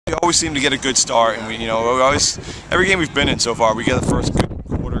we always seem to get a good start, and we always, every game we've been in so far, we get the first good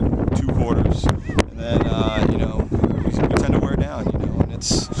quarter, 2 quarters, and then we tend to wear down, and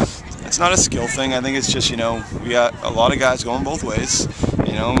it's not a skill thing. I think it's just, we got a lot of guys going both ways.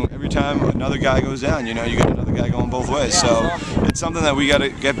 Every time another guy goes down, you get another guy going both ways. So it's something that we got to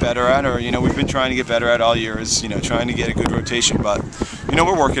get better at, or we've been trying to get better at all year, is trying to get a good rotation. But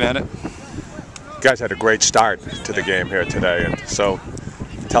we're working at it. You guys had a great start to the game here today, and so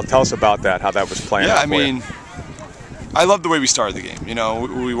tell us about that, how that was playing out for you. I love the way we started the game.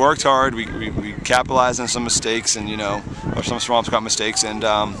 We worked hard, we capitalized on some mistakes, and or some Swampscott mistakes, and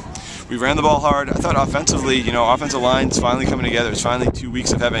we ran the ball hard. I thought offensively, offensive line's finally coming together. It's finally 2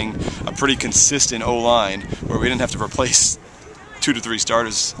 weeks of having a pretty consistent O-line where we didn't have to replace 2 to 3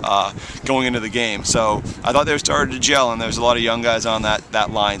 starters going into the game. So I thought they were starting to gel, and there's a lot of young guys on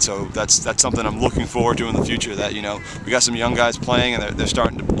that line. So that's something I'm looking forward to in the future. That we got some young guys playing, and they're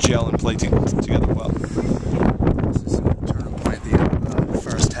starting to gel and play together well. This is a turning point at the end of the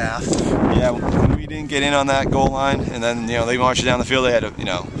first half. Yeah, when we didn't get in on that goal line, and then they marched down the field. They had to,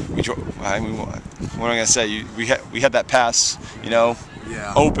 what am I gonna say? We had that pass,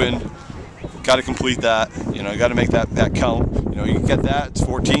 open. Got to complete that. Got to make that count. You get that, it's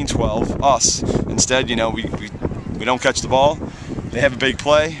 14-12. Us instead, we don't catch the ball. They have a big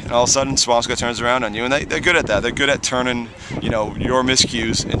play, and all of a sudden, Swampscott turns around on you, and they're good at that. They're good at turning, your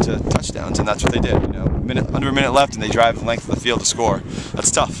miscues into touchdowns, and that's what they did. Under a minute left, and they drive the length of the field to score.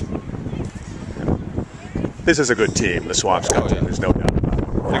 That's tough. This is a good team, the Swampscott team. There's no doubt about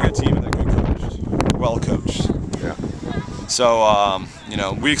it. They're a good team, and they're good coached, well coached. Yeah. So,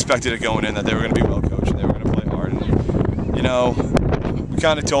 we expected it going in that they were going to be well coached and they were going to play hard. And, we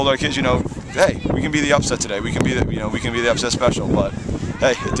kind of told our kids, hey, we can be the upset today. We can be the upset special. But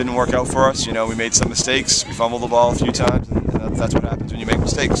hey, it didn't work out for us. We made some mistakes. We fumbled the ball a few times, and that's what happens when you make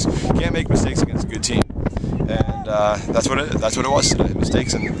mistakes. You can't make mistakes against a good team, and that's what it was today.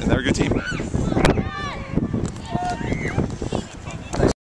 Mistakes, and they're a good team.